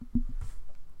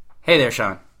Hey there,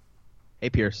 Sean.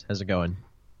 Hey Pierce, how's it going?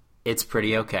 It's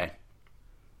pretty okay.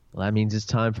 Well, that means it's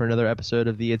time for another episode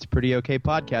of the It's Pretty Okay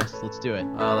podcast. Let's do it.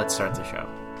 Let's start the show.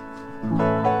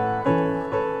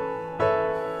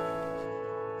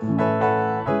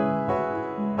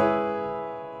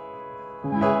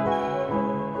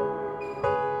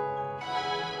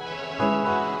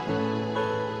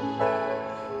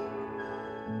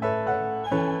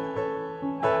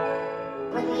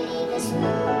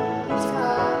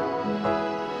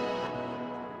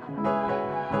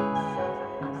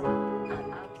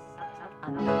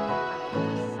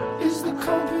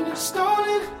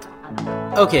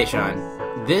 Okay,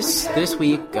 Sean. This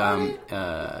week,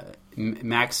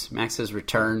 Max has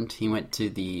returned. He went to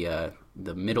the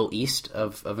Middle East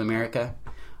of America,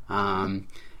 and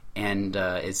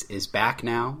is back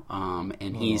now.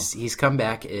 And he's come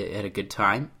back at a good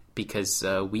time because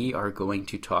we are going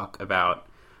to talk about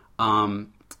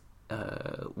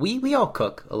we all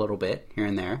cook a little bit here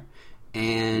and there,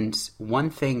 and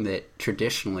one thing that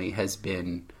traditionally has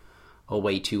been a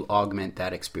way to augment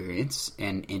that experience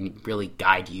and really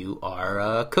guide you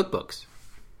are cookbooks.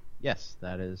 Yes,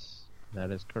 that is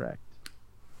correct.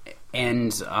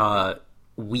 And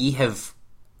we have,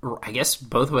 I guess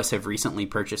both of us have recently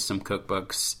purchased some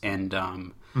cookbooks, and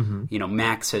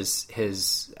Max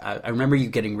has. I remember you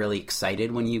getting really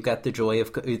excited when you got the Joy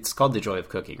of. It's called the Joy of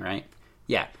Cooking, right?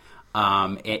 Yeah.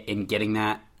 And getting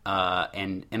that,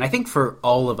 and I think for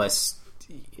all of us,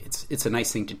 it's a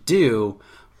nice thing to do.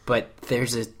 But I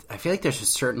feel like there's a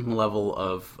certain level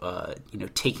of,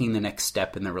 taking the next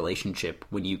step in the relationship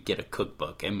when you get a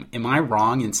cookbook. Am I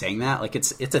wrong in saying that? Like,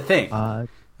 it's a thing.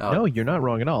 No, you're not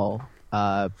wrong at all.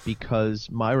 Because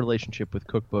my relationship with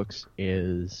cookbooks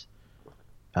is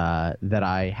that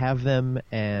I have them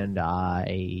and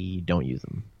I don't use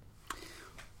them.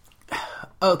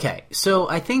 Okay, so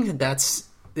I think that's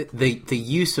the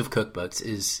use of cookbooks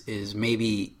is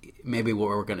maybe what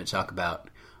we're going to talk about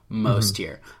most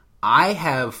here. I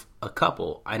have a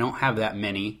couple. I don't have that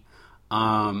many.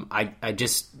 I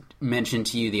just mentioned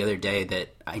to you the other day that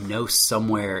I know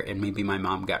somewhere, and maybe my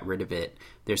mom got rid of it,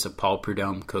 there's a Paul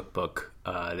Prudhomme cookbook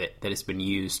that has been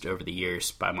used over the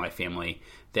years by my family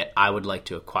that I would like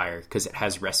to acquire because it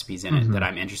has recipes in it that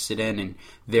I'm interested in, and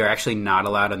they're actually not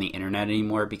allowed on the internet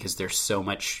anymore because there's so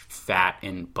much fat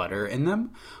and butter in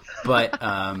them. But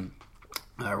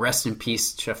rest in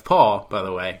peace, Chef Paul, by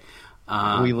the way.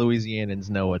 We Louisianans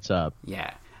know what's up.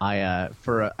 Yeah. I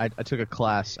took a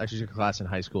class. I took a class in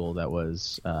high school that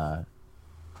was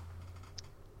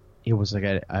it was like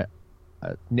a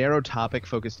narrow topic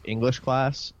focused English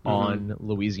class on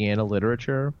Louisiana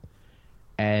literature,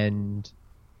 and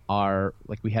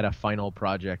we had a final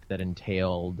project that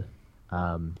entailed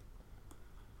some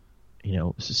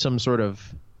sort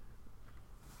of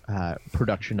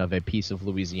production of a piece of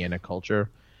Louisiana culture,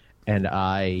 and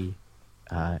I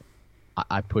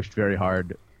pushed very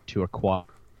hard to acquire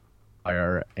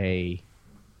the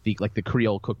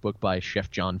Creole cookbook by Chef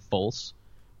John Folse,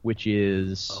 which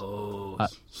is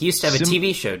he used to have a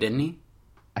TV show, didn't he?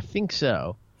 I think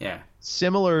so. Yeah,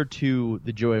 similar to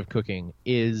The Joy of Cooking,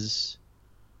 is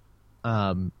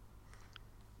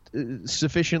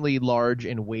sufficiently large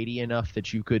and weighty enough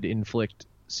that you could inflict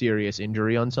serious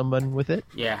injury on someone with it.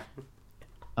 Yeah,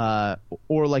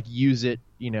 or use it,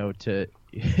 to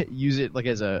use it like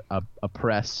as a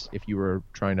press if you were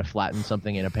trying to flatten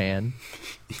something in a pan.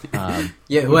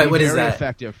 Yeah, what is very that?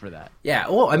 Effective for that. Yeah,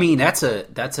 well, I mean that's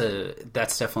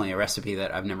definitely a recipe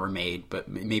that I've never made, but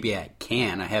maybe I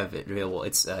can. I have it available.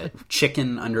 It's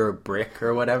chicken under a brick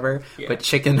or whatever, but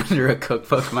chicken under a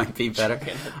cookbook might be better.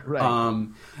 Right.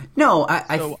 No,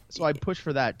 so I pushed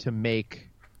for that to make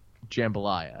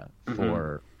jambalaya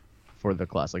for the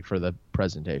class, like for the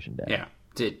presentation day. Yeah.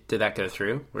 Did that go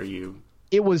through? Were you?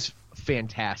 It was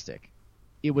fantastic.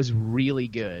 It was really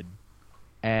good,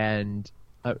 and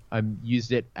I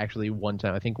used it actually one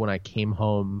time. I think when I came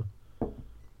home,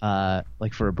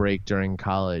 for a break during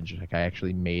college, I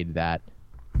actually made that.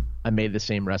 I made the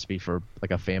same recipe for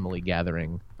a family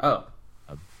gathering. Oh,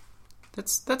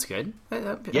 that's good.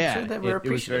 I'm sure that we're it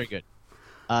was very good.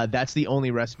 That's the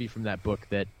only recipe from that book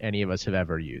that any of us have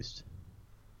ever used.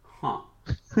 Huh.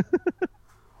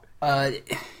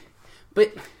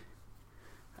 But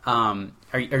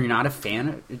are you not a fan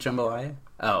of jambalaya?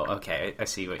 Oh, okay. I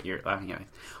see what you're. Anyway.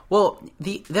 Well,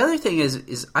 the other thing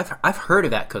is I've heard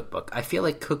of that cookbook. I feel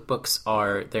like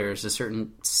cookbooks there's a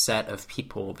certain set of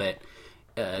people that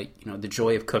the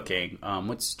Joy of Cooking.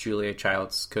 What's Julia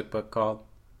Child's cookbook called?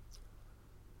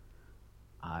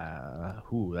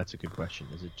 That's a good question.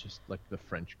 Is it just like the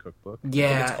French cookbook? I think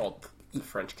Yeah, it's called The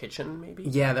French Kitchen, maybe?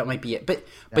 yeah, that might be it. But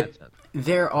That sounds-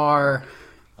 there are,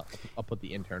 I'll put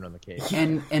the intern on the case.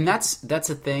 and that's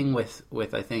a thing with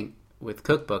I think with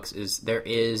cookbooks is there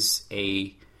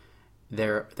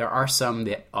are some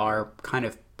that are kind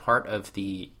of part of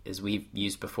the, as we've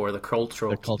used before, the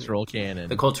cultural canon.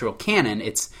 The cultural canon.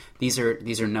 These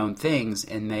are known things,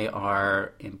 and they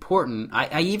are important.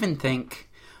 I even think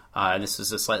this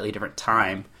was a slightly different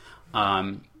time,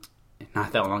 not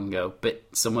that long ago, but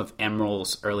some of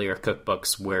Emerald's earlier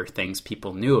cookbooks were things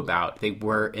people knew about. They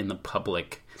were in the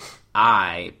public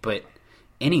eye, but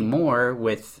anymore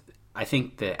with, I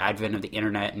think, the advent of the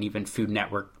internet and even Food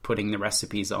Network putting the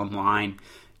recipes online,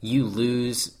 you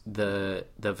lose the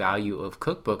value of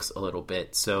cookbooks a little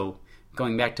bit. So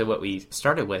going back to what we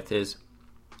started with is,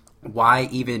 why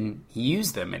even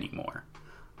use them anymore?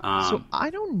 So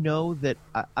I don't know that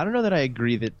I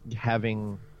agree that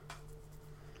having.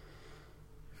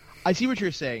 I see what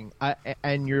you're saying,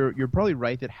 and you're probably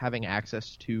right that having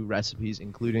access to recipes,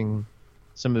 including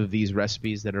some of these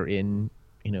recipes that are in,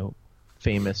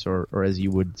 famous or as you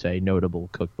would say, notable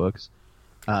cookbooks,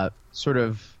 sort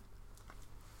of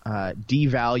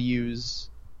devalues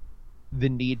the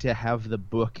need to have the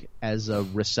book as a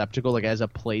receptacle, like as a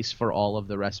place for all of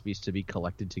the recipes to be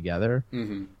collected together.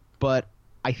 Mm-hmm. But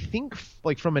I think,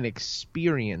 like, from an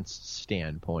experience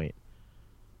standpoint,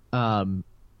 I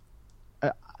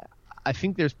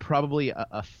think there's probably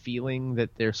a feeling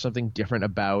that there's something different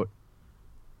about,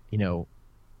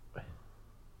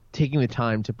 taking the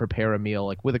time to prepare a meal,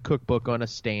 like with a cookbook on a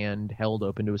stand held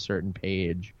open to a certain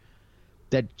page,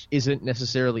 that isn't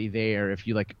necessarily there if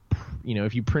you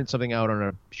if you print something out on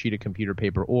a sheet of computer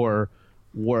paper, or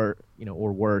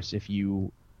worse, if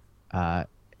you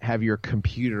have your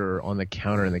computer on the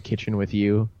counter in the kitchen with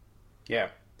you. Yeah.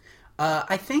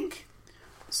 I think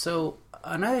so.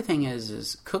 Another thing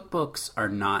is cookbooks are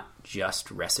not just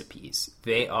recipes.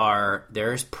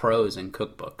 There's prose in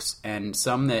cookbooks, and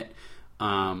some that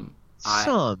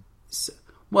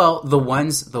well, the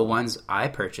ones I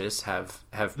purchase have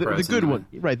prose. The good ones,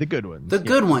 right? The good ones. The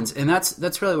good ones, and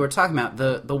that's really what we're talking about.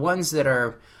 The ones that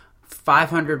are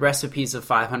 500 recipes of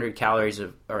 500 calories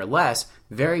or less,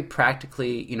 very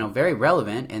practically, very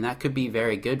relevant, and that could be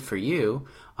very good for you.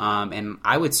 And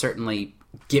I would certainly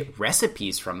get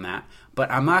recipes from that, but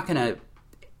I'm not going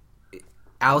to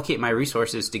allocate my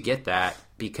resources to get that,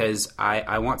 because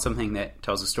I want something that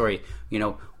tells a story.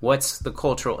 What's the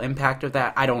cultural impact of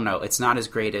that? I don't know. It's not as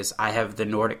great as I have the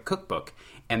Nordic cookbook,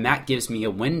 and that gives me a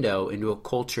window into a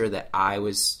culture that I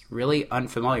was really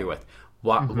unfamiliar with.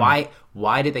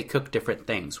 Why do they cook different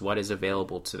things? What is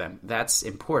available to them? That's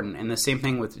important. And the same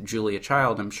thing with Julia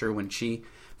Child. I'm sure when she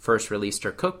first released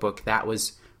her cookbook, that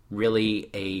was really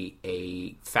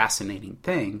a fascinating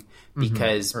thing,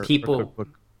 because people... Her cookbook,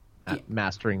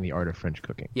 Mastering the Art of French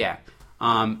Cooking. Yeah.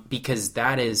 Because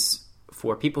that is,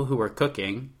 for people who were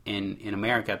cooking in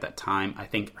America at that time, I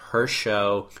think her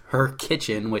show, Her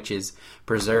Kitchen, which is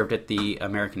preserved at the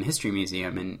American History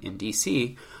Museum in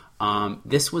D.C.,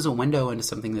 this was a window into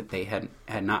something that they had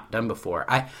not done before.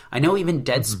 I know even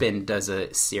Deadspin does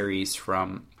a series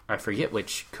from, I forget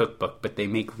which cookbook, but they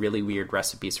make really weird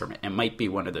recipes from it. It might be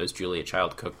one of those Julia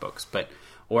Child cookbooks,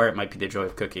 or it might be The Joy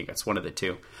of Cooking. It's one of the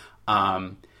two.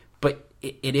 But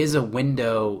it is a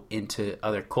window into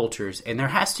other cultures, and there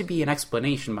has to be an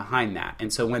explanation behind that.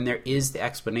 And so when there is the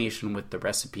explanation with the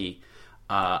recipe,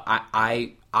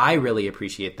 I really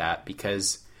appreciate that,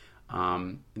 because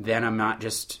then I'm not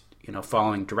just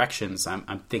following directions.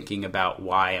 I'm thinking about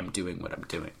why I'm doing what I'm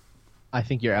doing. I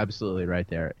think you're absolutely right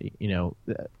there.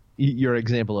 Your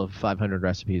example of 500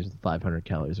 recipes with 500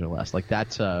 calories or less, like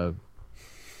that's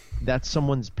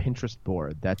someone's Pinterest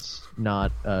board. That's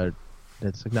not a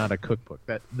cookbook.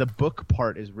 That the book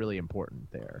part is really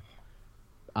important there.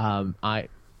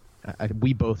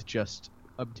 We both just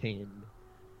obtained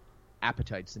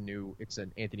Appetite's it's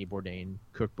an Anthony Bourdain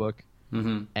cookbook,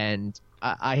 and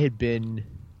I had been.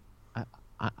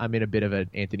 I'm in a bit of an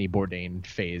Anthony Bourdain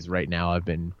phase right now. I've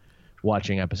been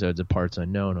watching episodes of Parts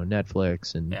Unknown on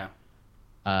Netflix, and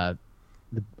I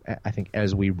think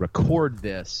as we record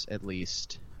this, at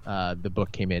least, the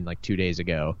book came in like 2 days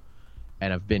ago,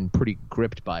 and I've been pretty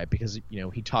gripped by it, because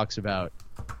he talks about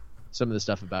some of the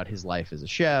stuff about his life as a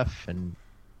chef, and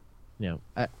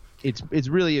it's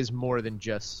really is more than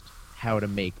just how to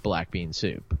make black bean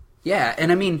soup. Yeah,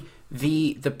 and I mean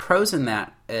the pros in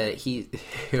that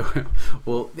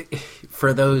well,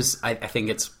 for those, I think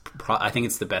it's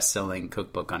the best-selling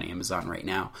cookbook on Amazon right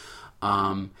now.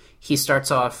 He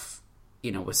starts off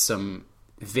with some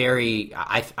very,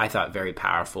 I thought very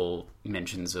powerful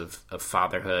mentions of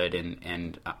fatherhood,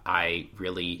 and I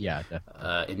really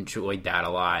enjoyed that a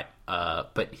lot.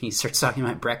 But he starts talking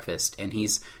about breakfast, and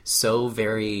he's so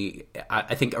very,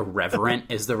 I think irreverent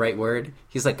is the right word.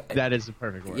 He's like, that is the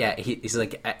perfect word. Yeah, he's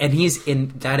like,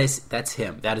 and that's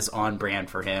him. That is on brand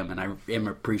for him, and I am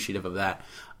appreciative of that.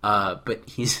 But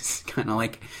he's kind of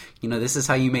like, this is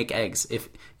how you make eggs. If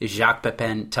Jacques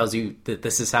Pepin tells you that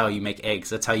this is how you make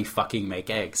eggs, that's how you fucking make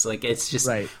eggs. Like, it's just,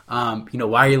 right.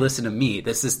 Why are you listening to me?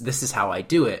 This is how I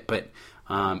do it. But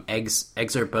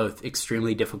eggs are both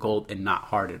extremely difficult and not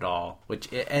hard at all.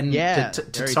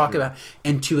 To talk about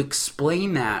and to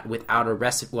explain that without a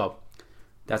recipe. Well,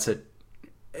 that's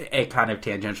a kind of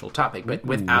tangential topic, but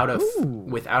without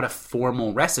a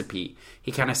formal recipe,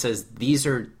 he kind of says these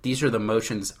are the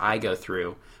motions I go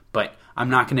through, but I'm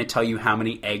not going to tell you how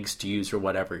many eggs to use or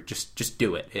whatever. Just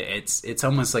do it. It's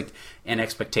almost like an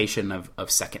expectation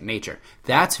of second nature.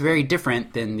 That's very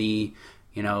different than the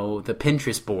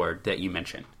Pinterest board that you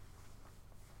mentioned.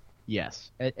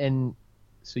 Yes, and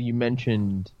so you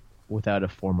mentioned without a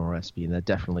formal recipe, and that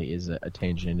definitely is a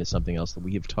tangent into something else that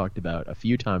we have talked about a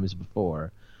few times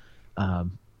before,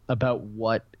 about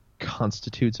what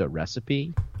constitutes a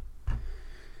recipe.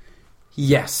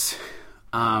 Yes.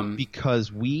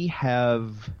 Because we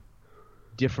have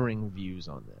differing views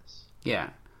on this. Yeah.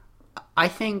 I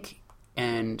think,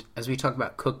 and as we talk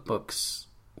about cookbooks,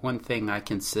 one thing I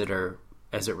consider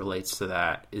as it relates to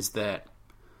that is that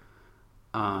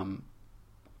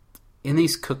in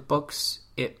these cookbooks,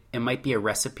 it might be a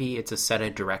recipe. It's a set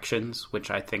of directions, which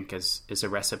I think is a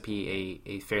recipe,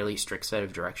 a fairly strict set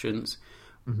of directions.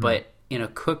 Mm-hmm. But in a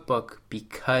cookbook,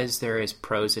 because there is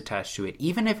prose attached to it,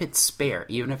 even if it's spare,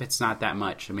 even if it's not that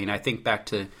much. I mean, I think back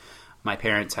to my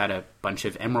parents had a bunch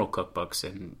of Emerald cookbooks,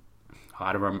 and a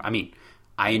lot of them, I mean,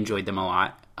 I enjoyed them a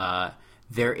lot.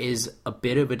 There is a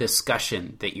bit of a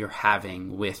discussion that you're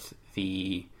having with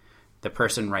the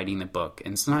person writing the book.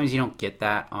 And sometimes you don't get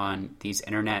that on these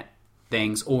internet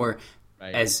things, or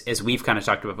right. as we've kind of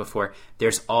talked about before,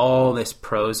 there's all this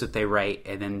prose that they write,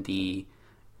 and then the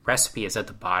recipe is at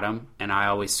the bottom, and I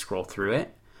always scroll through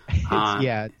it.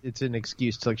 It's an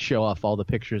excuse to show off all the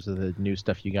pictures of the new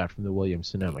stuff you got from the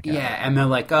Williams-Sonoma catalog. Yeah, and they're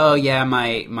like, oh yeah,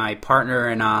 my partner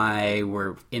and I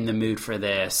were in the mood for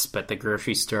this, but the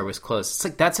grocery store was closed. It's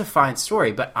like, that's a fine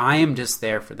story, but I am just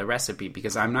there for the recipe,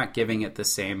 because I'm not giving it the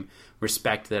same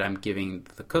respect that I'm giving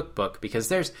the cookbook, because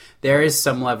there is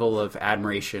some level of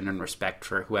admiration and respect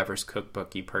for whoever's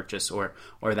cookbook you purchase, or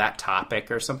that topic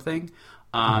or something.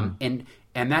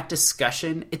 And that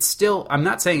discussion, it's still, I'm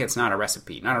not saying it's not a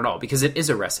recipe, not at all, because it is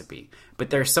a recipe. But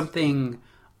there's something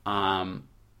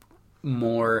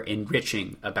more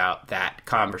enriching about that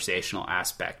conversational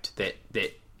aspect that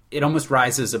it almost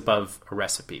rises above a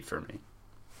recipe for me.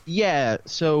 Yeah,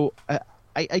 so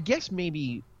I guess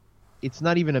maybe it's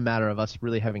not even a matter of us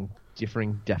really having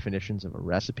differing definitions of a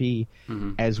recipe,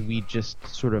 as we just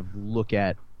sort of look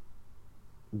at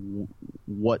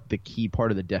what the key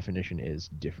part of the definition is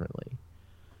differently.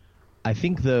 I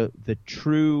think the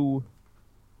true...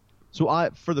 So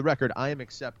for the record, I am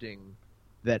accepting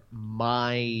that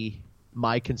my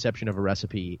conception of a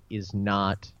recipe is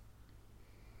not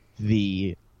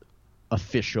the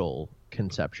official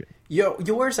conception.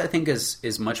 Yours, I think,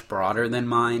 is much broader than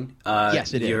mine.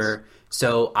 Yes, it is.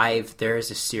 So there is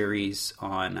a series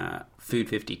on Food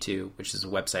 52, which is a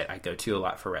website I go to a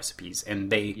lot for recipes,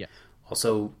 and they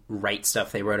also write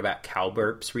stuff. They wrote about cow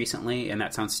burps recently, and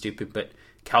that sounds stupid, but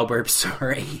cow burps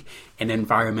are an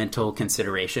environmental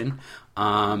consideration.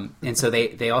 And so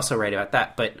they also write about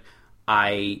that. But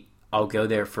I'll go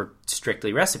there for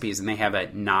strictly recipes, and they have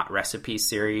a Not Recipes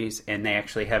series, and they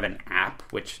actually have an app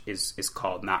which is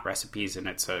called Not Recipes, and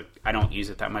I don't use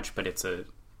it that much, but it's a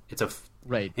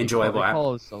right enjoyable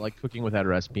app. So like Cooking Without a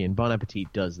Recipe, and Bon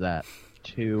Appetit does that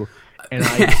too. And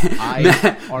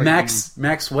I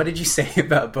Max, what did you say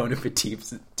about Bon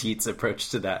Appetit's approach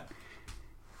to that?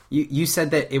 You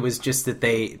said that it was just that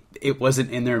it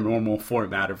wasn't in their normal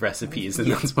format of recipes, and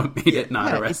that's what made it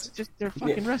not a recipe. It's just their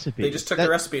fucking recipe. They just took the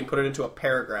recipe and put it into a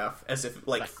paragraph as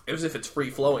if it's free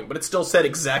flowing, but it still said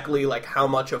exactly how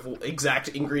much of exact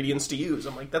ingredients to use.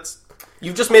 I'm like,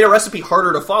 you've just made a recipe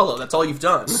harder to follow. That's all you've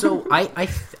done. So I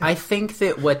think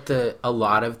that what a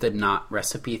lot of the not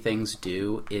recipe things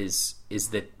do is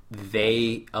that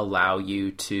they allow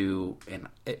you to, and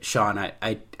Sean,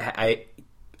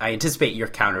 I anticipate your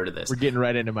counter to this. We're getting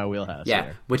right into my wheelhouse. Yeah,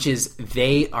 here. Which is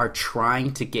they are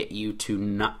trying to get you to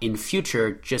not, in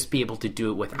future, just be able to do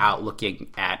it without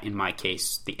looking at, in my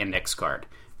case, the index card.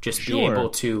 Just be able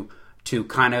to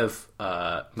kind of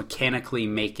mechanically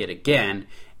make it again,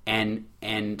 And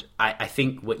I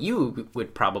think what you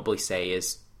would probably say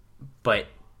is, but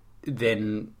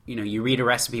then, you read a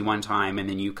recipe one time and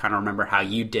then you kind of remember how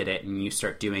you did it and you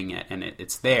start doing it and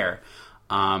it's there.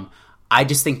 I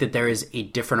just think that there is a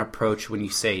different approach when you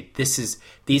say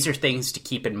these are things to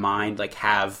keep in mind, like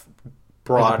have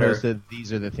broader. As opposed to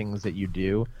these are the things that you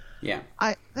do. Yeah,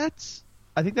 I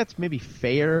think that's maybe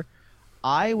fair.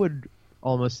 I would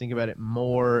almost think about it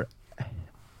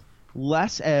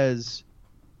less as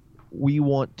we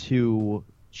want to.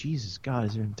 Jesus God,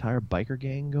 is there an entire biker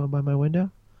gang going by my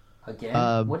window?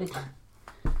 Again, what is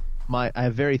I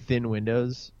have very thin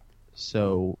windows,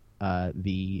 so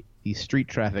the street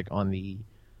traffic on the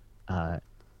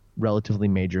relatively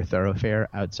major thoroughfare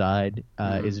outside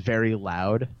is very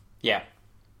loud. Yeah,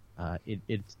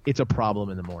 it's a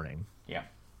problem in the morning. Yeah,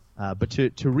 but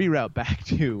to reroute back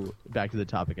to the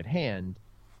topic at hand,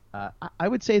 I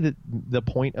would say that the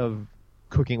point of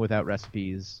cooking without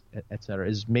recipes, etc.,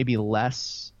 is maybe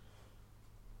less.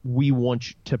 We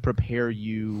want to prepare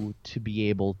you to be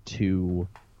able to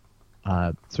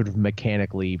sort of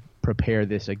mechanically prepare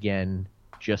this again,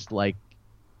 just like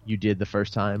you did the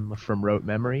first time from rote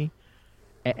memory,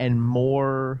 and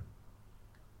more.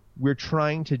 We're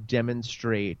trying to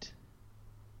demonstrate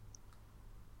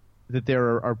that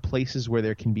there are places where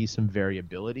there can be some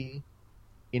variability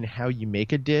in how you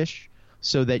make a dish,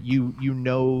 so that you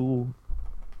know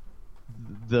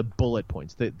the bullet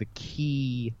points, the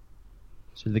key.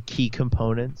 So the key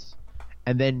components,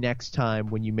 and then next time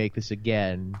when you make this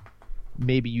again,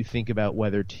 maybe you think about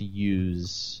whether to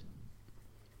use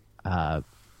a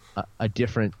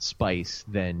different spice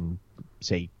than,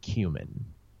 say, cumin.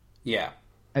 Yeah,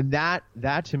 and that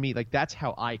to me, like, that's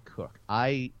how I cook.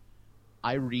 I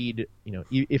read,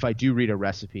 if I do read a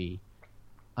recipe,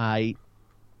 I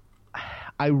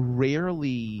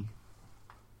rarely,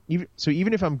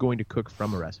 even if I'm going to cook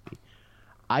from a recipe,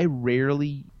 I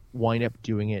rarely wind up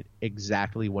doing it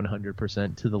exactly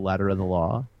 100% to the letter of the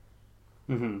law.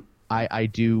 Mm-hmm. I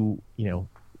do,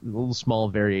 little small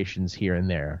variations here and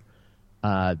there.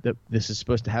 This is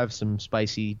supposed to have some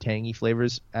spicy, tangy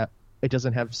flavors. It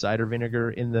doesn't have cider vinegar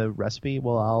in the recipe.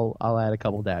 Well, I'll add a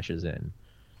couple dashes in,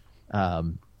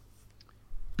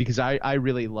 because I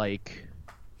really like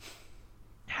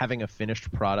having a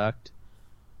finished product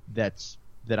that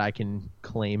I can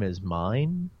claim as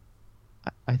mine.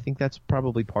 I think that's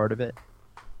probably part of it.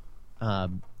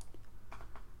 But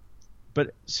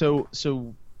so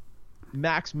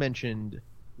Max mentioned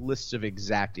lists of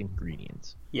exact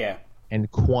ingredients. Yeah.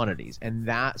 And quantities. And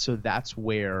that's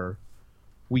where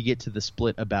we get to the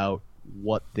split about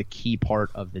what the key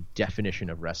part of the definition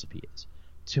of recipe is.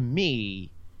 To me,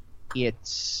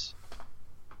 it's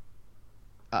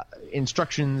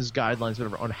instructions, guidelines,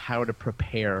 whatever, on how to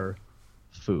prepare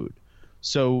food.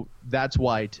 So that's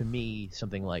why, to me,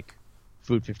 something like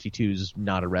Food 52's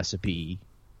Not a Recipe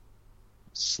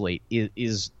slate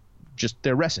is just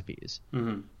their recipes.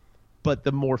 Mm-hmm. But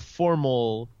the more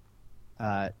formal,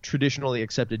 traditionally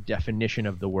accepted definition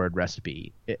of the word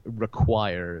recipe, it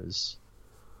requires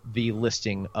the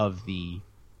listing of the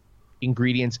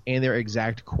ingredients and their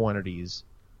exact quantities,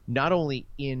 not only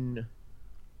in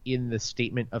the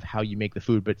statement of how you make the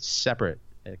food, but separate,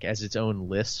 like, as its own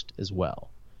list as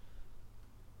well.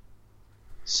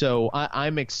 So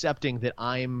I'm accepting that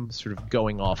I'm sort of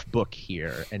going off book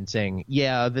here and saying,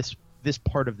 yeah, this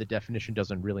part of the definition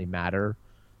doesn't really matter,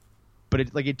 but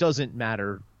it doesn't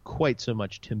matter quite so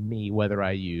much to me whether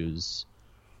I use,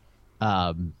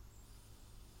 a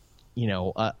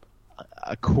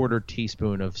quarter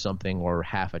teaspoon of something or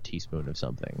half a teaspoon of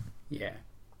something. Yeah.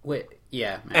 Wait,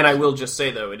 yeah. And I will just say,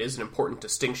 though, it is an important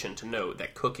distinction to note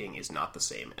that cooking is not the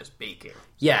same as baking.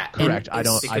 Yeah, correct. I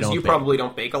don't bake. Probably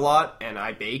don't bake a lot, and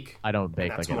I bake. I don't bake.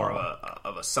 That's like more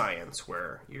of a science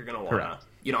where you're going to want to,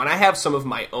 and I have some of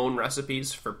my own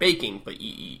recipes for baking, but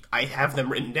I have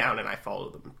them written down and I follow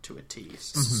them to a T.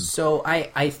 Mm-hmm. So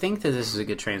I think that this is a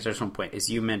good transitional point, as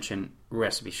you mentioned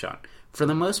recipe, Sean. For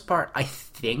the most part, I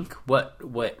think what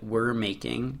we're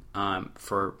making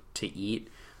to eat.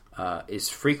 Is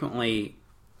frequently,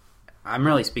 I'm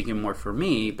really speaking more for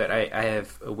me, but I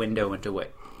have a window into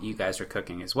what you guys are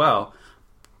cooking as well,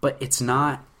 but it's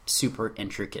not super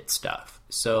intricate stuff.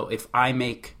 So if I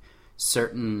make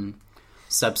certain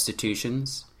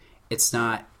substitutions, it's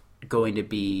not going to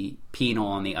be penal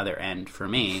on the other end for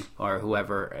me or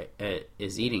whoever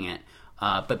is eating it.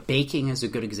 But baking is a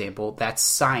good example. That's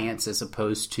science as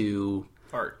opposed to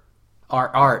art.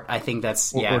 I think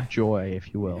that's or joy,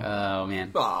 if you will. Oh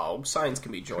man. Oh, science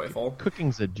can be joyful.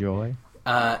 Cooking's a joy.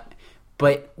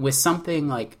 But with something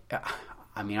like,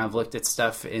 I've looked at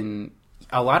stuff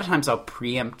a lot of times I'll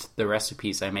preempt the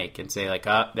recipes I make and say like,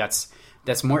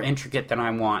 that's more intricate than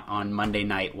I want on Monday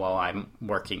night while I'm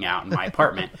working out in my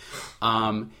apartment.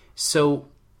 So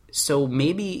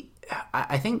maybe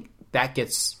I think that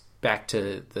gets back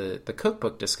to the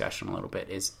cookbook discussion a little bit.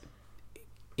 Is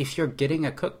if you're getting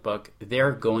a cookbook, there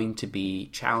are going to be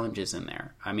challenges in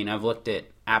there. I mean, I've looked at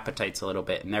appetites a little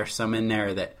bit, and there's some in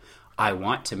there that I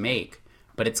want to make,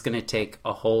 but it's going to take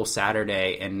a whole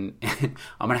Saturday, and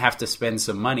I'm going to have to spend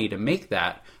some money to make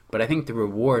that. But I think the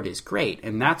reward is great,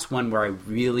 and that's one where I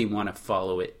really want to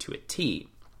follow it to a T.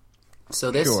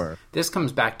 So this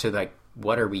comes back to like,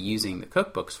 what are we using the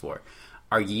cookbooks for?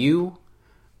 Are you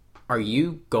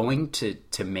going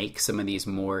to make some of these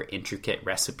more intricate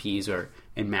recipes, or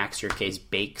in Max, your case,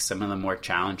 bake some of the more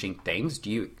challenging things? Do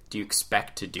you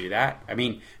expect to do that? I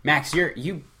mean, Max,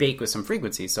 you bake with some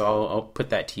frequency, so I'll put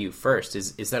that to you first.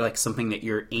 Is that like something that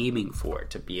you're aiming for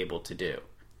to be able to do?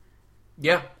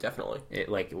 Yeah, definitely.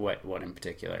 Like what in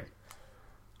particular?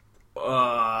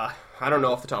 I don't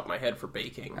know off the top of my head for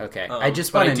baking. Okay, I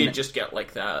did just get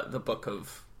like the book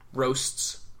of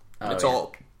roasts. It's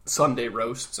all Sunday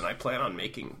roasts, and I plan on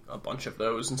making a bunch of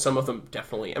those, and some of them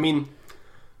definitely. I mean,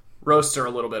 roasts are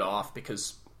a little bit off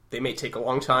because they may take a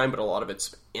long time, but a lot of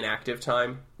it's inactive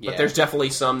time. But there's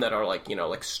definitely some that are like,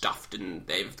 like stuffed, and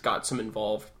they've got some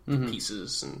involved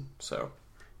pieces, and so.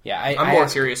 Yeah, I'm more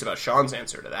curious about Sean's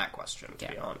answer to that question, to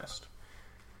be honest.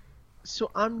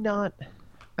 So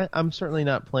I'm certainly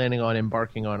not planning on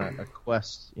embarking on a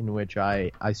quest in which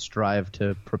I strive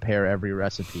to prepare every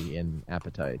recipe in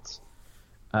appetites.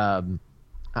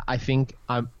 I think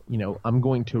I'm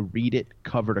going to read it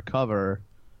cover to cover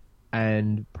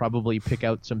and probably pick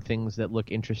out some things that look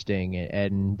interesting,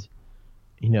 and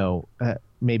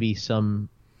maybe some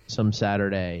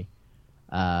Saturday,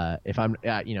 if I'm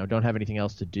don't have anything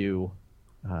else to do,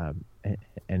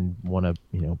 and want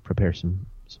to prepare some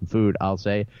food, I'll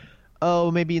say,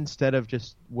 oh, maybe instead of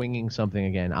just winging something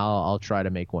again, I'll try to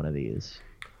make one of these.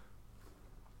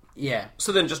 Yeah.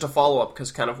 So then just a follow-up,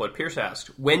 because kind of what Pierce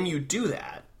asked, when you do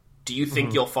that, do you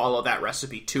think you'll follow that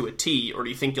recipe to a T, or do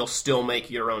you think you'll still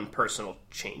make your own personal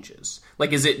changes?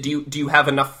 Like, do you have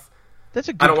enough... That's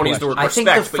a good I don't want to use the word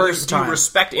respect, but do you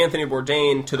respect Anthony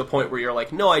Bourdain to the point where you're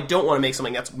like, no, I don't want to make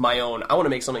something that's my own, I want to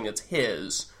make something that's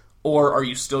his, or are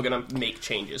you still going to make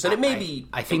changes? And it may be...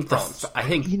 I think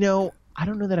I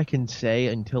don't know that I can say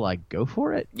until I go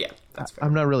for it. Yeah, that's fair.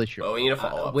 I'm not really sure. Well, we need to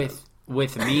follow up.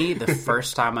 With me, the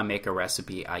first time I make a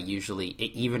recipe, I usually,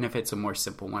 even if it's a more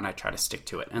simple one, I try to stick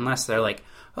to it. Unless they're like,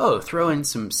 oh, throw in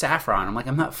some saffron. I'm like,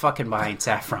 I'm not fucking buying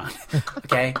saffron.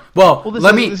 Okay? Well, this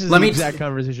is the exact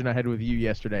conversation I had with you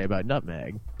yesterday about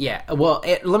nutmeg. Yeah, well,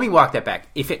 let me walk that back.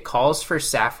 If it calls for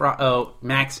saffron... Oh,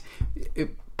 Max,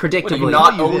 predictably... Do you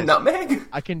not own nutmeg?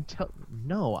 I can tell...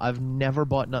 No, I've never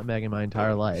bought nutmeg in my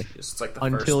entire life. It's like the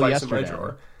until first spice yesterday. in my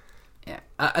drawer. Yeah.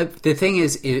 The thing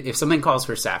is, if something calls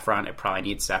for saffron, it probably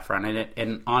needs saffron in it.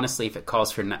 And honestly, if it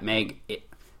calls for nutmeg,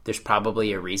 there's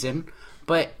probably a reason.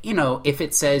 But, if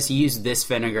it says use this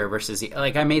vinegar versus...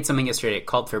 Like, I made something yesterday, it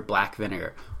called for black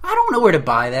vinegar. I don't know where to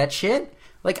buy that shit.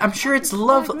 Like, I'm sure it's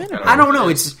lovely. I don't know.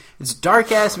 It's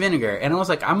dark-ass vinegar. And I was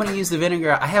like, I'm going to use the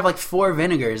vinegar. I have like 4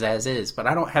 vinegars as is, but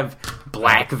I don't have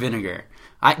black vinegar.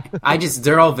 I just...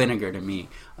 They're all vinegar to me.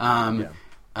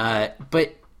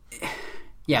 But...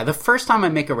 Yeah, the first time I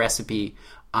make a recipe,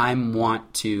 I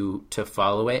want to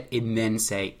follow it and then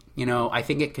say, I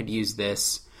think it could use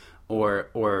this or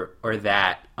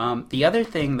that. The other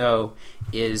thing, though,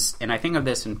 is, and I think of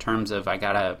this in terms of I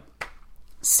gotta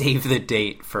save the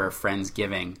date for a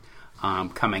Friendsgiving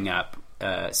coming up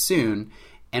soon.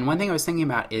 And one thing I was thinking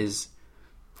about is,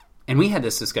 and we had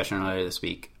this discussion earlier this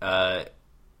week,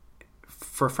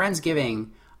 for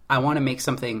Friendsgiving, I want to make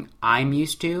something I'm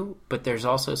used to, but there's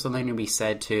also something to be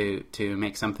said to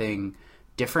make something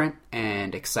different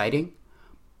and exciting.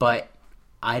 But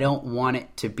I don't want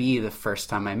it to be the first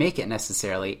time I make it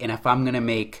necessarily. And if I'm going to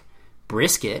make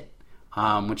brisket,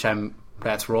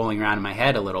 that's rolling around in my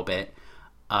head a little bit,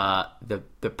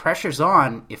 the pressure's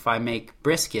on if I make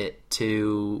brisket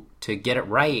to get it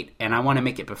right, and I want to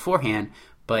make it beforehand.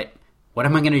 But what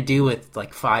am I going to do with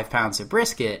like 5 pounds of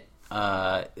brisket?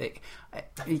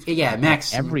 Yeah,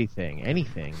 Max.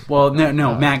 Anything. Well,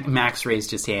 no. Max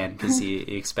raised his hand because he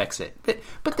expects it.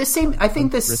 But the same. I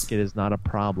think this brisket is not a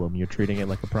problem. You're treating it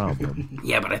like a problem.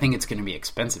 Yeah, but I think it's going to be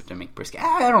expensive to make brisket.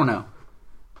 I don't know.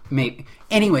 Maybe.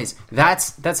 Anyways,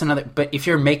 that's another. But if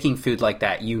you're making food like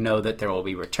that, you know that there will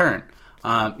be return.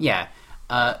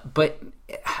 But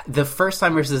the first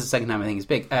time versus the second time I think is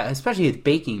big, especially with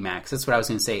baking, Max. That's what I was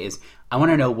going to say is I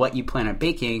want to know what you plan on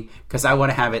baking because I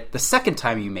want to have it the second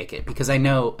time you make it because I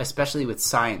know, especially with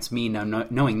science, me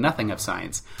knowing nothing of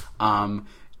science, the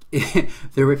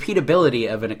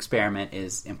repeatability of an experiment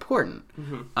is important.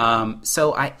 Mm-hmm.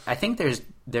 So I think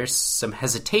there's some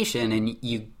hesitation, and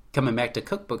you coming back to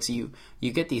cookbooks, you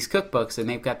get these cookbooks and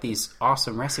they've got these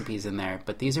awesome recipes in there,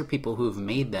 but these are people who've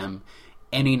made them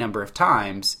any number of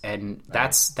times, and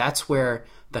that's where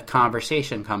the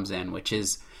conversation comes in, which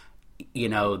is,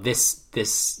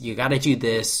 this you got to do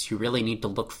this. You really need to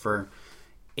look for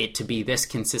it to be this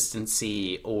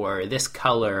consistency or this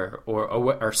color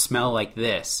or smell like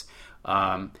this.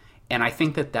 And I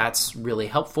think that's really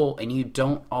helpful, and you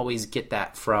don't always get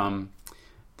that from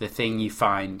the thing you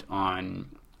find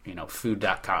on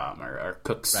food.com or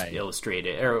Cooks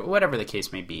Illustrated or whatever the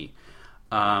case may be.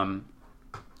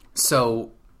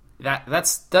 So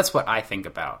that's what I think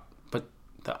about. But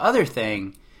the other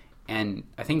thing, and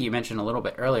I think you mentioned a little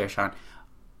bit earlier, Sean,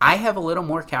 I have a little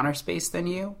more counter space than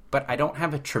you, but I don't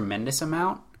have a tremendous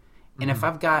amount. And if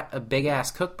I've got a big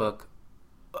ass cookbook,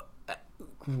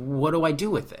 what do I do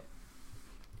with it?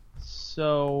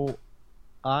 So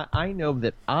I know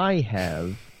that I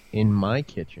have in my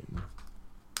kitchen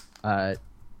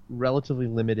relatively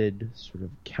limited sort of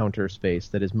counter space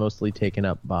that is mostly taken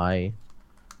up by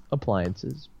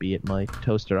appliances, be it my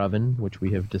toaster oven, which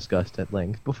we have discussed at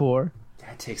length before.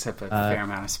 That takes up a fair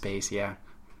amount of space, yeah.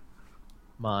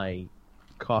 My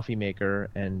coffee maker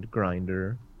and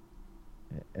grinder,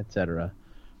 etc.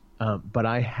 But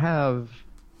I have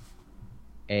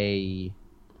a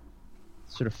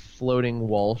sort of floating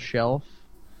wall shelf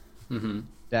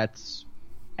that's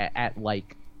at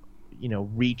like,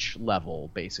 reach level,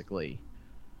 basically.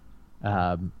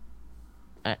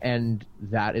 And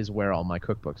that is where all my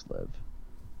cookbooks live.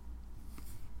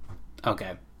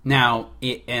 Okay. Now,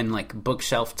 in like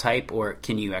bookshelf type, or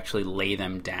can you actually lay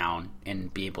them down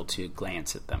and be able to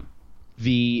glance at them?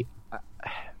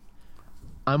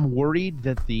 I'm worried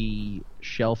that the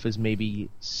shelf is maybe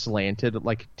slanted,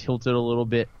 like tilted a little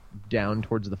bit down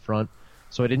towards the front.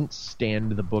 So I didn't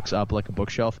stand the books up like a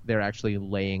bookshelf. They're actually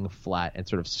laying flat and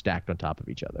sort of stacked on top of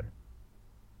each other.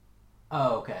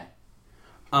 Oh, okay.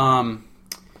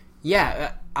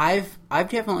 Yeah, I've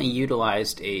definitely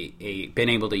utilized been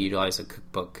able to utilize a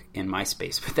cookbook in my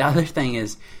space. But the other thing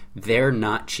is they're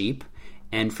not cheap,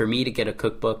 and for me to get a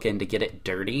cookbook and to get it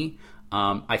dirty,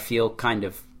 I feel kind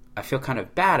of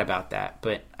bad about that.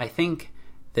 But I think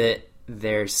that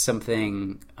there's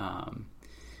something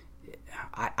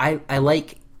I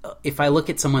like. If I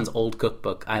look at someone's old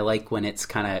cookbook, I like when it's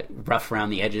kind of rough around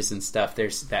the edges and stuff.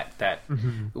 There's that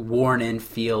worn-in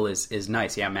feel is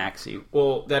nice. Yeah, Max, you...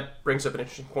 Well, that brings up an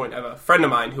interesting point. I have a friend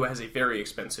of mine who has a very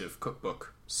expensive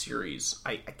cookbook series.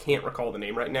 I can't recall the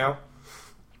name right now,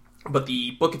 but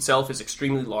the book itself is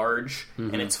extremely large,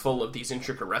 and it's full of these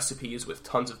intricate recipes with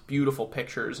tons of beautiful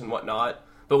pictures and whatnot.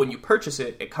 But when you purchase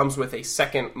it, it comes with a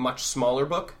second, much smaller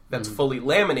book that's fully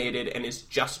laminated and is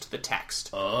just the text.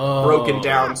 Broken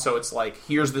down, so it's like,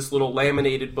 here's this little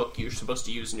laminated book you're supposed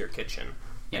to use in your kitchen.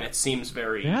 Yeah. And it seems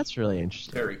very... That's really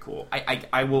interesting. Very cool.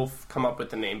 I will come up with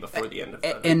the name before the end of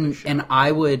the show.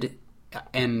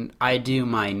 And I do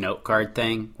my note card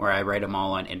thing, where I write them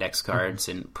all on index cards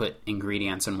and put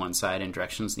ingredients on one side and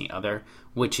directions on the other,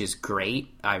 which is great.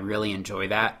 I really enjoy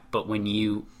that. But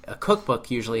a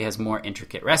cookbook usually has more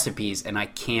intricate recipes, and I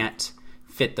can't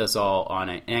fit those all on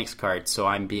an index card, so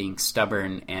I'm being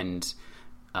stubborn and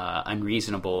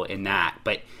unreasonable in that.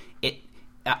 But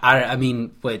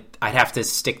I'd have to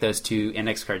stick those two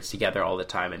index cards together all the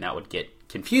time, and that would get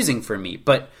confusing for me.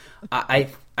 But I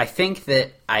think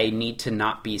that I need to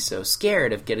not be so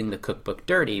scared of getting the cookbook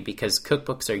dirty, because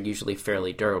cookbooks are usually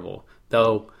fairly durable.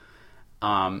 Though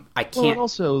I can't. Well, and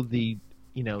also the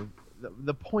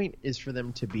point is for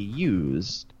them to be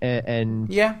used, and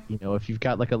yeah, if you've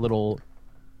got like a little,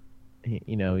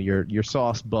 your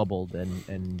sauce bubbled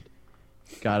and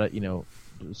got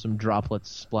some droplets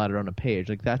splattered on a page,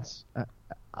 like that's.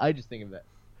 I just think of that.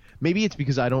 Maybe it's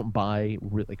because I don't buy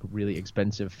really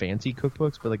expensive fancy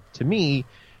cookbooks, but like to me,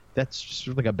 that's just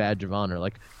sort of like a badge of honor.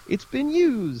 Like, it's been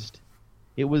used.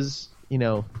 It was,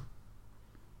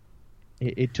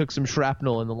 it took some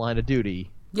shrapnel in the line of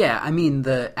duty. Yeah, I mean,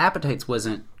 the Appetites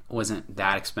wasn't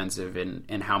that expensive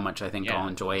in how much I think I'll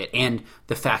enjoy it, and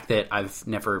the fact that I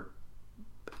never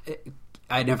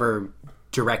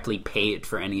directly paid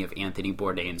for any of Anthony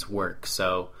Bourdain's work.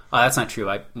 So that's not true.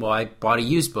 I bought a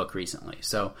used book recently,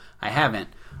 so I haven't.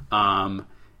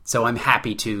 So I'm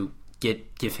happy to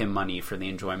give him money for the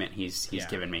enjoyment he's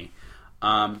given me.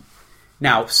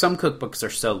 Now, some cookbooks are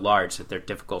so large that they're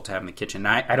difficult to have in the kitchen.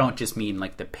 I don't just mean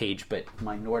like the page, but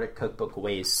my Nordic cookbook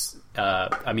weighs.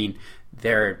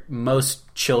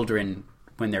 Most children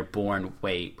when they're born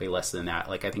weigh less than that.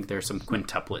 Like I think there's some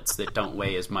quintuplets that don't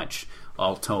weigh as much,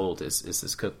 all told, as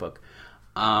this cookbook.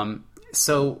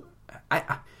 So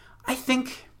I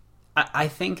think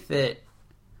that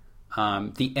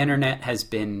the internet has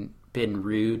been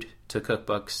rude to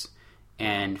cookbooks,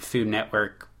 and Food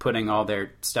Network putting all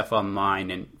their stuff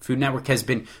online, and Food Network has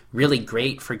been really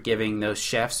great for giving those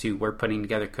chefs who were putting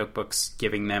together cookbooks,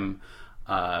 giving them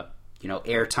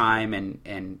airtime,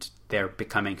 and they're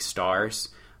becoming stars.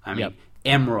 I mean,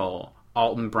 Emerald,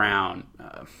 Alton Brown,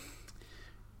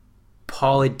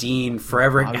 Paula Dean,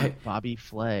 forever Bobby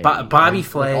Flay, Bobby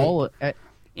Flay,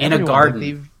 Anna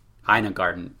Garden. Ina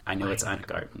Garden. I know it's Ina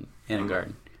Garden. Anna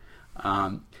Garden.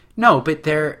 No, but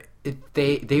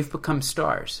they've become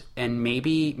stars, and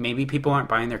maybe people aren't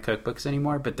buying their cookbooks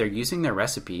anymore, but they're using their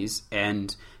recipes,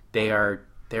 and they're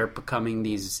becoming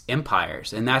these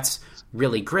empires, and that's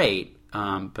really great.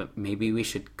 But maybe we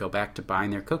should go back to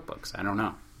buying their cookbooks. I don't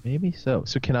know. Maybe so.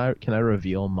 So can I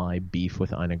reveal my beef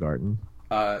with Ina Garden?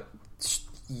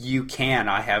 You can.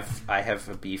 I have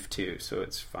a beef too, so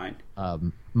it's fine.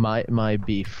 My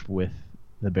beef with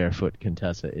the Barefoot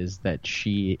Contessa is that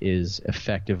she is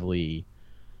effectively,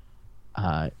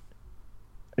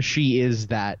 she is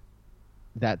that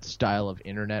style of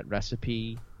internet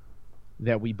recipe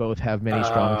that we both have many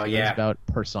strong feelings about,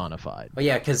 personified. Oh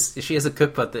yeah, because she has a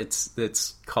cookbook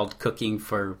that's called Cooking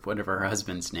for whatever her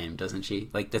husband's name, doesn't she?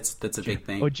 Like that's a big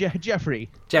thing. Oh, Jeffrey.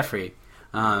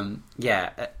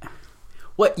 Yeah.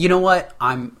 What you know? What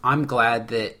I'm glad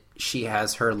that she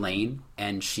has her lane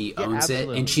and she owns it,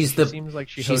 and she seems like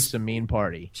she hosts a mean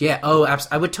party. Yeah. Oh,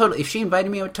 I would totally. If she invited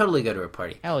me, I would totally go to her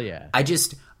party. Hell yeah.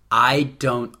 I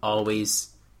don't always.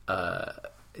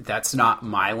 That's not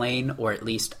my lane, or at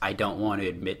least I don't want to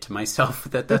admit to myself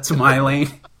that that's my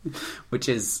lane, which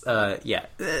is, yeah.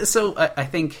 So I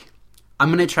think I'm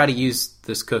going to try to use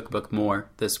this cookbook more,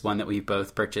 this one that we've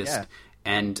both purchased. Yeah.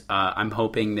 And I'm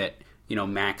hoping that,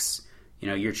 Max,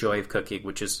 Your Joy of Cooking,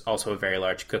 which is also a very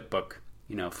large cookbook,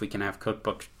 if we can have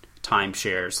cookbook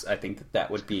timeshares, I think that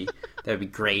would be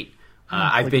great.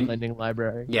 I've been lending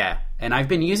library. Yeah, and I've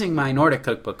been using my Nordic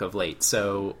cookbook of late.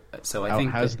 So I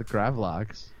think how's the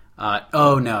gravlax?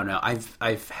 No,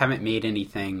 I haven't made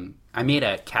anything. I made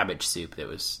a cabbage soup that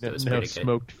was pretty good.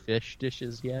 Smoked fish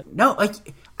dishes yet? No, but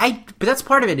that's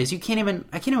part of it is I can't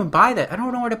even buy that. I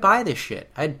don't know where to buy this shit.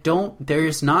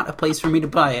 There's not a place for me to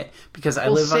buy it because I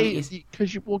live on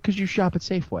because you shop at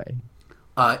Safeway.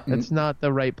 That's not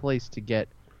the right place to get.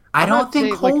 I don't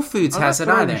think Whole Foods has it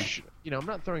either. I'm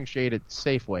not throwing shade at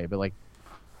Safeway, but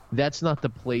that's not the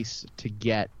place to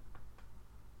get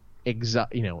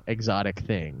exotic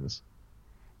things.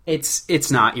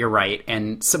 It's not. You're right.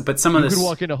 And but some of this, you could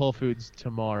walk into Whole Foods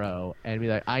tomorrow and be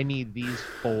like, I need these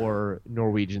 4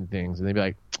 Norwegian things, and they'd be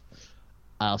like,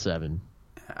 aisle 7.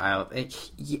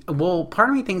 Well, part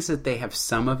of me thinks that they have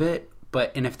some of it,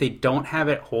 and if they don't have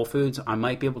it at Whole Foods, I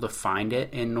might be able to find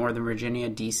it in Northern Virginia,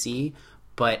 DC.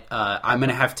 But I'm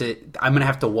gonna have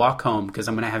to walk home because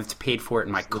I'm gonna have to pay for it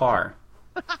in my car.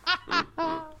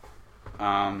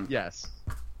 Yes.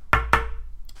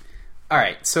 All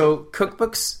right. So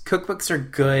cookbooks are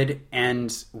good,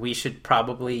 and we should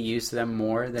probably use them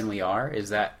more than we are. Is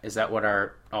that what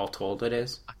our all told it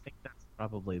is? I think that's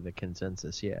probably the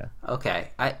consensus. Yeah. Okay.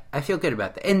 I feel good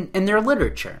about that, and their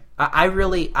literature. I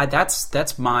really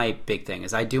that's my big thing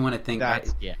is I do want to think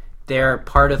they're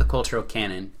part of the cultural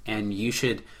canon, and you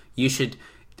should.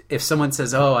 If someone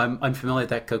says, "Oh, I'm unfamiliar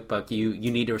with that cookbook," you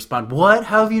need to respond, "What?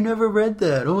 How have you never read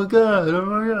that? Oh my god! Oh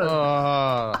my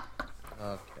god!"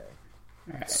 Okay.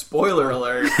 Right. Spoiler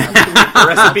alert: the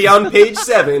recipe on page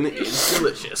 7 is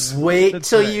delicious. Wait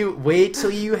till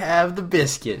you have the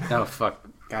biscuit. Oh fuck!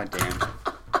 God damn.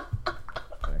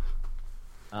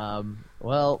 Okay.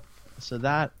 Well, so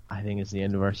that I think is the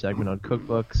end of our segment on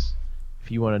cookbooks. If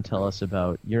you want to tell us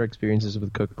about your experiences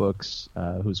with cookbooks,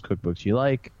 whose cookbooks you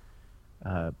like,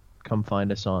 come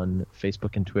find us on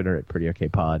Facebook and Twitter at Pretty Okay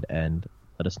Pod and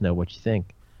let us know what you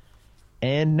think.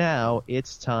 And now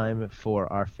it's time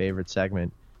for our favorite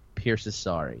segment, Pierce is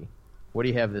Sorry. What do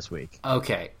you have this week?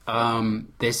 Okay,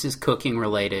 this is cooking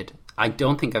related. I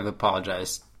don't think I've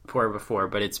apologized for it before,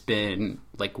 but it's been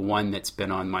one that's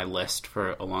been on my list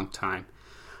for a long time.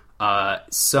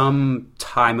 Some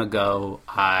time ago,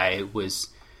 I was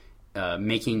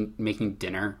making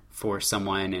dinner for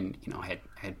someone, and I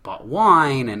had bought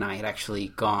wine, and I had actually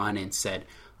gone and said,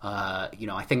 I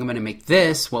think I'm going to make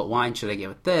this. What wine should I get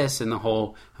with this? And the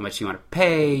whole how much you want to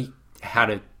pay, how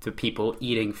do the people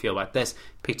eating feel about this?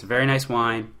 Picked a very nice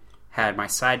wine, had my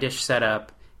side dish set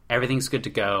up, everything's good to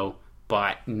go.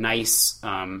 Bought nice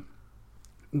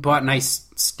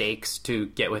steaks to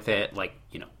get with it. Like,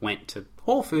 went to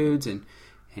Whole Foods and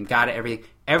got it.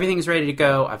 Everything's ready to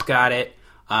go. I've got it.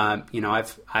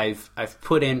 I've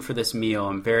put in for this meal.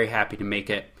 I'm very happy to make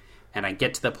it. And I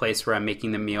get to the place where I'm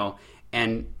making the meal.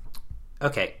 And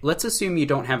okay, let's assume you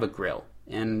don't have a grill.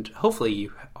 And hopefully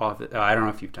you all have, I don't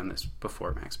know if you've done this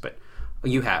before, Max, but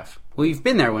you have. Well, you've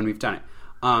been there when we've done it.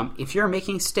 If you're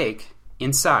making steak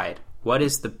inside, what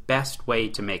is the best way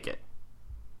to make it?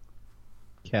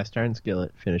 Cast iron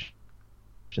skillet, finish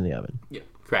in the oven. Yeah.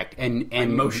 Correct. And I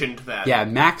motioned that. Yeah,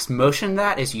 Max motioned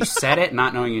that as you said it,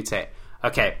 not knowing you'd say it.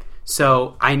 Okay,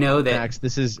 so I know that Max,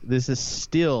 this is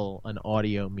still an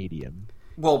audio medium.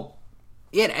 Well,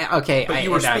 okay. But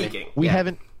you were speaking. We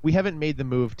haven't made the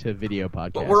move to video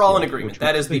podcast. But we're all in agreement.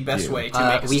 That is the best way to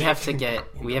make a we steak. have to get.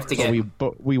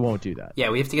 But we won't do that. Yeah,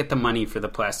 we have to get the money for the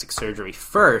plastic surgery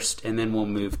first, and then we'll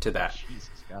move to that. Jesus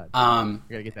God.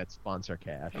 We gotta get that sponsor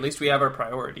cash. At least we have our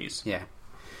priorities. Yeah.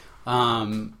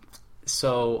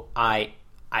 So I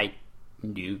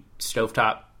do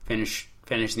stovetop, finish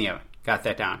in the oven. Got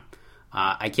that down.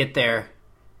 I get there,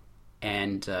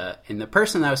 and the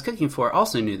person that I was cooking for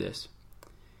also knew this.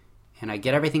 And I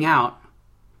get everything out,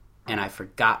 and I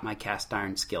forgot my cast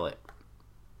iron skillet.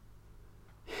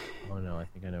 Oh no, I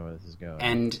think I know where this is going.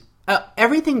 And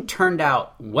everything turned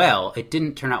out well. It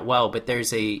didn't turn out well, but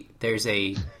there's a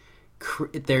way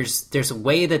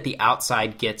that the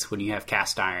outside gets when you have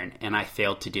cast iron, and I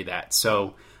failed to do that.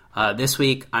 So this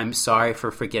week, I'm sorry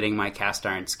for forgetting my cast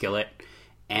iron skillet,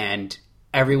 and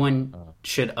everyone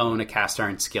should own a cast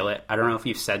iron skillet. I don't know if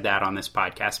you've said that on this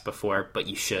podcast before, but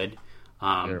you should.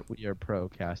 You're pro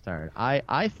cast iron.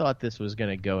 I thought this was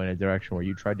going to go in a direction where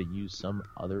you tried to use some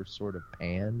other sort of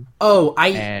pan. Oh,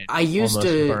 I used almost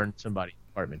to burn somebody's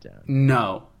apartment down.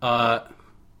 No,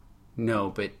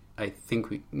 but I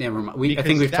think never mind. I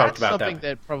think we've talked about that. Something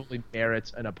that probably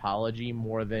merits an apology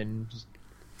more than just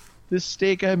this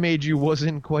steak I made you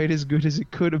wasn't quite as good as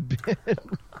it could have been.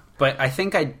 But I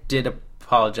think I did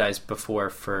apologize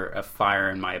before for a fire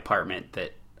in my apartment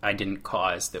that I didn't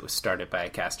cause, that was started by a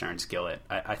cast iron skillet.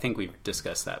 I think we've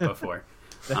discussed that before.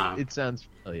 It sounds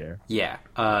familiar. Yeah,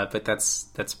 but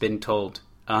that's been told.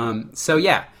 So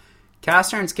yeah,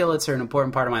 cast iron skillets are an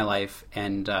important part of my life,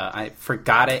 and I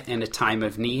forgot it in a time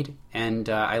of need, and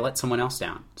I let someone else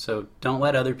down. So don't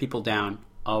let other people down.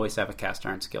 Always have a cast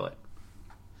iron skillet.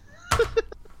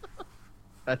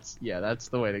 That's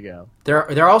the way to go.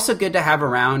 They're also good to have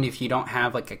around if you don't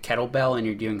have like a kettlebell and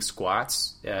you're doing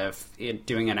squats. If you're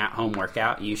doing an at-home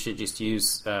workout, you should just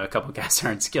use a couple cast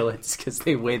iron skillets because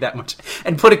they weigh that much.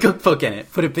 And put a cookbook in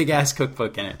it. Put a big-ass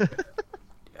cookbook in it.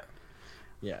 Yeah.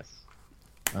 Yes.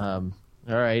 All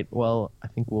right. Well, I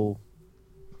think we'll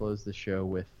close the show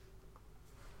with...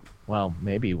 Well,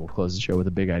 maybe we'll close the show with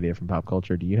a big idea from pop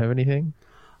culture. Do you have anything?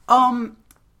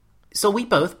 So we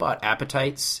both bought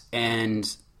Appetites, and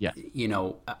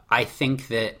I think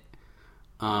that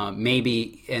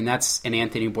maybe, and that's an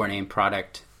Anthony Bourdain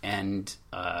product, and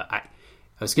I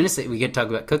was going to say we could talk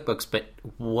about cookbooks, but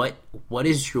what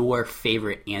is your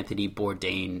favorite Anthony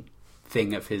Bourdain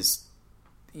thing of his,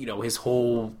 his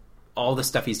whole, all the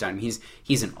stuff he's done? He's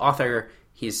an author,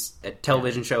 he's a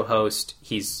television show host,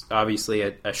 he's obviously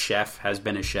a chef, has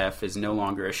been a chef, is no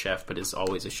longer a chef, but is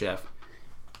always a chef.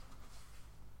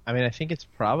 I mean, I think it's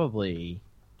probably...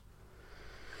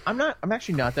 I'm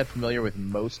actually not that familiar with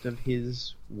most of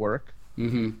his work.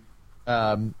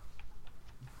 Mm-hmm.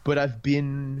 But I've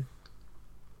been...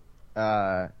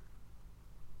 I've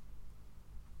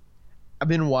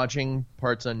been watching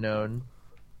Parts Unknown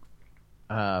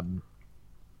the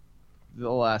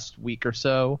last week or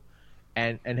so,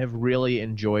 and have really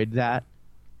enjoyed that.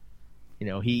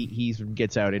 He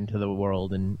gets out into the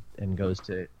world and goes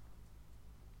to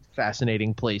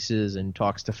fascinating places and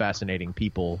talks to fascinating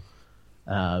people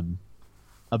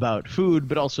about food,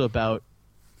 but also about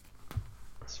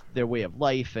their way of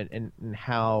life and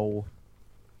how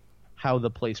the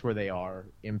place where they are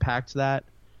impacts that.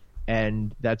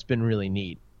 And that's been really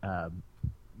neat.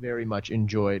 Very much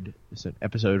enjoyed this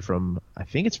episode from, I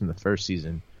think it's from the first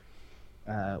season,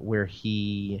 where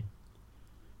he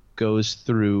goes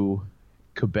through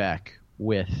Quebec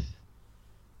with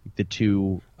the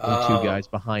two guys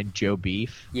behind Joe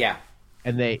Beef. Yeah.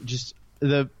 And they just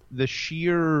the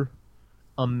sheer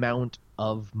amount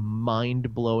of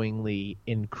mind-blowingly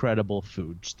incredible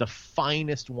food, just the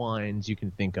finest wines you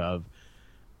can think of,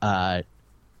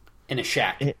 in a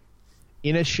shack.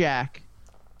 In a shack,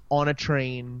 on a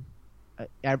train,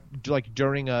 like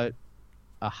during a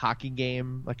a hockey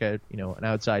game, like an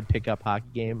outside pickup hockey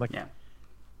game. Like, Yeah.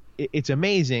 It's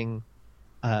amazing.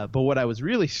 But what I was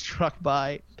really struck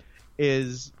by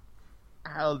is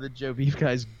how the Joe Beef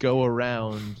guys go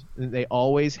around. They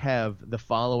always have the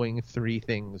following 3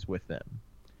 things with them: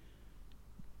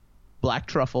 black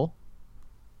truffle,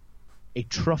 a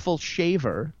truffle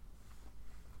shaver,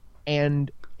 and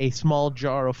a small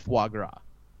jar of foie gras.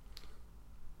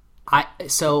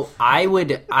 I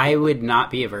would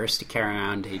not be averse to carry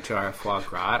around a jar of foie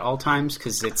gras at all times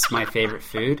because it's my favorite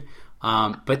food.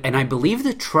 But I believe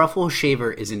the truffle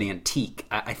shaver is an antique.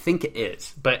 I think it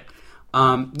is. But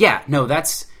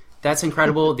that's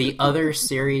incredible. The other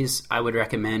series I would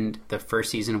recommend, the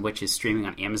first season of which is streaming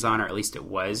on Amazon, or at least it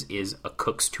was, is A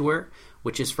Cook's Tour,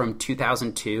 which is from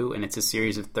 2002, and it's a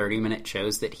series of 30-minute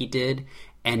shows that he did.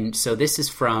 And so this is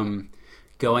from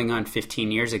going on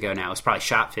 15 years ago now. It was probably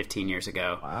shot 15 years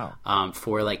ago. Wow.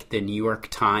 For like the New York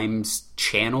Times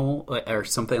channel or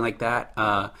something like that.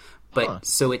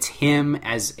 So it's him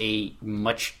as a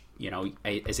much,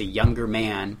 as a younger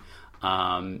man,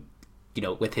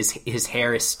 with his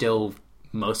hair is still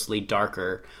mostly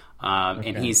darker.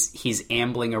 And he's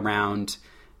ambling around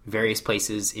various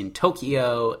places in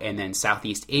Tokyo and then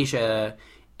Southeast Asia.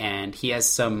 And he has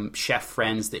some chef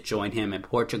friends that join him in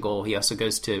Portugal. He also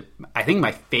goes to, I think,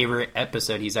 my favorite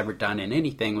episode he's ever done in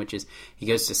anything, which is he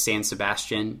goes to San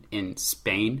Sebastian in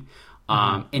Spain.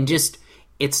 And just,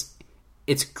 it's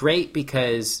great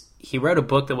because he wrote a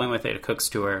book that went with it, A Cook's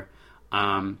Tour.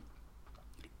 And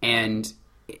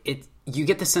you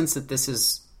get the sense that this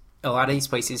is a lot of these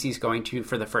places he's going to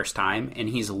for the first time, and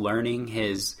he's learning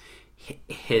his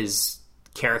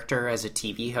character as a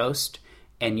TV host.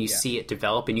 And you see it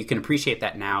develop, and you can appreciate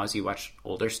that now as you watch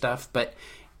older stuff. But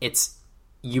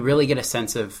you really get a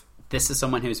sense of this is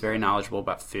someone who's very knowledgeable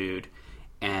about food,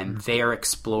 and they are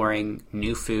exploring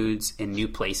new foods in new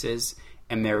places,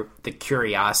 and the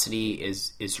curiosity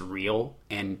is real,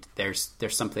 and there's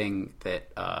something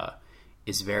that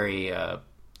is very I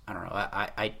don't know,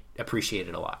 I appreciate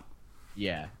it a lot.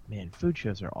 Yeah, man, food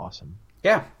shows are awesome.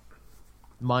 Yeah,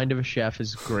 Mind of a Chef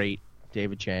is great.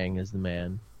 David Chang is the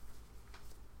man.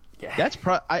 Yeah. That's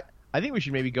I think we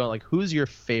should maybe go on, like, who's your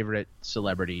favorite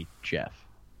celebrity chef?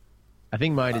 I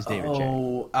think mine is David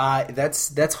Chang.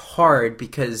 That's hard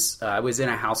because I was in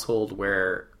a household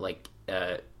where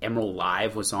Emerald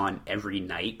Live was on every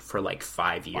night for like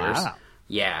 5 years. Wow.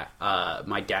 Yeah,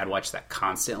 my dad watched that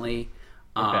constantly.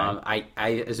 Okay.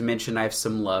 I as I mentioned, I have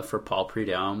some love for Paul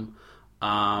Prudhomme.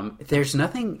 There's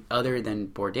nothing other than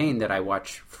Bourdain that I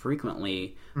watch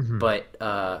frequently, but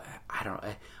I don't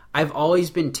know. I've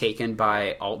always been taken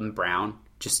by Alton Brown,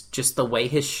 just the way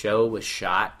his show was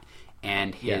shot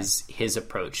and his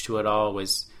approach to it all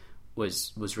was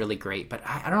really great. But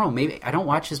I don't know, maybe I don't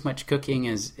watch as much cooking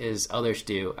as others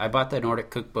do. I bought the Nordic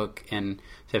Cookbook and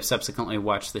have subsequently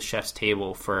watched the Chef's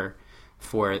Table for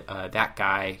that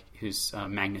guy who's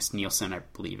Magnus Nielsen, I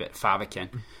believe, at Fäviken,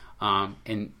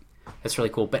 and that's really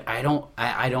cool. But I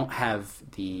don't have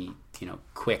the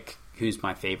quick who's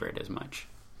my favorite as much.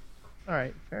 All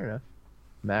right, fair enough.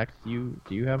 Mac, do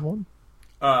you have one?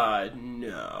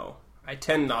 No. I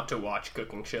tend not to watch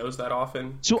cooking shows that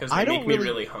often because they make me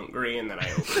really hungry and then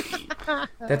I overeat.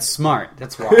 That's smart.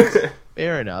 That's wise.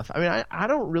 Fair enough. I mean, I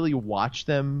don't really watch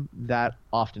them that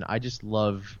often. I just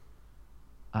love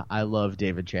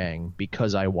David Chang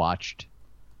because I watched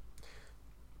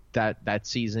that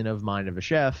season of Mind of a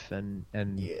Chef, and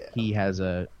he has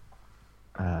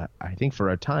I think for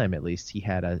a time at least, he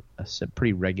had a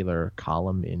pretty regular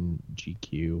column in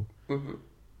GQ.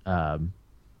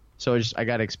 So I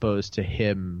got exposed to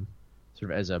him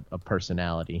sort of as a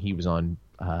personality. He was on,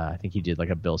 I think he did like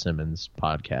a Bill Simmons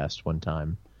podcast one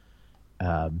time.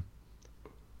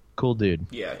 Cool dude.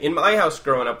 Yeah, in my house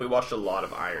growing up, we watched a lot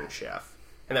of Iron Chef,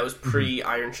 and that was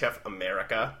pre-Iron Chef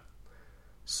America.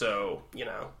 So,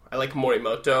 I like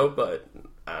Morimoto, but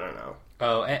I don't know.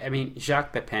 Oh, I mean,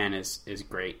 Jacques Pepin is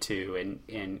great too,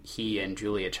 and he and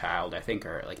Julia Child, I think,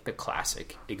 are like the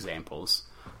classic examples.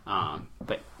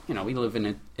 But we live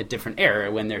in a different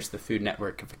era when there's the Food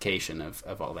Networkification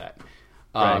of all that.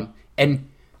 Right. And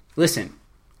listen,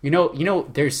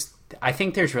 I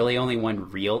think there's really only one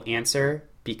real answer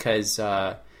because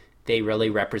they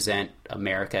really represent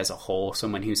America as a whole.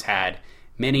 Someone who's had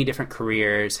many different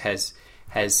careers, has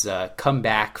come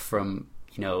back from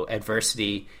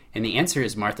adversity. And the answer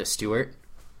is Martha Stewart.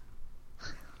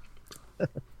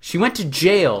 She went to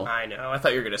jail. I know. I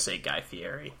thought you were going to say Guy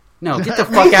Fieri. No, get the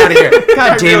fuck out of here.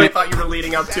 God damn I it. thought you were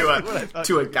leading up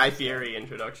to a Guy Fieri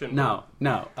introduction. No.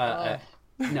 No.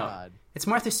 It's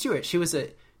Martha Stewart. She was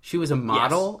a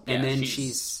model, and then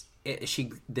she's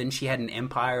she had an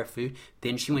empire of food.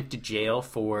 Then she went to jail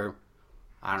for,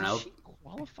 I don't know. Does she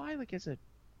qualify like as a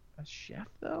chef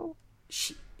though?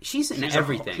 She's in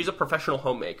everything. She's a professional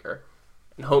homemaker,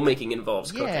 and homemaking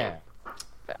involves cooking. Yeah.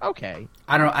 Okay.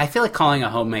 I don't know. I feel like calling her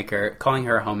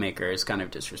a homemaker is kind of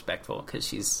disrespectful because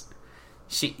she.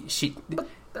 But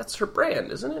that's her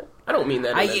brand, isn't it? I don't mean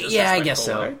that. I guess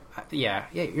so. Way. Yeah,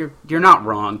 you're not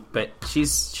wrong, but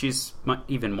she's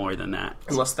even more than that.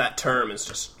 Unless that term has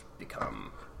just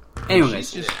become.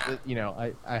 Anyways, She's just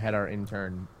I had our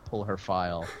intern pull her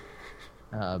file,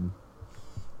 and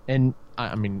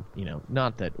I mean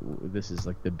not that this is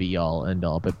like the be all end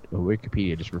all, but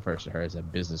Wikipedia just refers to her as a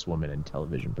businesswoman and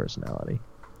television personality.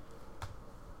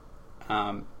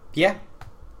 Yeah.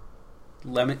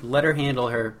 Let her handle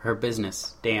her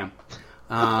business. Damn.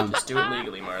 Just do it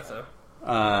legally, Martha.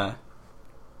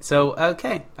 So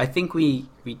okay, I think we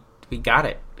got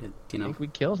it. I think we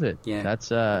killed it. Yeah. That's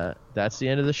the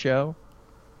end of the show.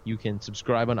 You can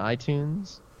subscribe on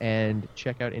iTunes and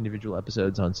check out individual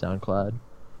episodes on SoundCloud.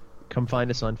 Come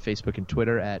find us on Facebook and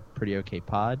Twitter at Pretty Okay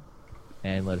Pod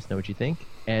and let us know what you think.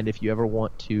 And if you ever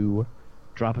want to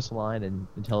drop us a line and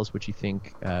tell us what you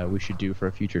think we should do for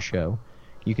a future show,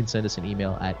 you can send us an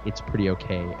email at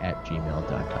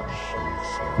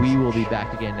itsprettyoK@gmail.com. We will be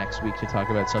back again next week to talk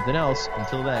about something else.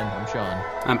 Until then, I'm Sean.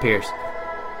 I'm Pierce.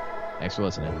 Thanks for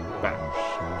listening. Bye.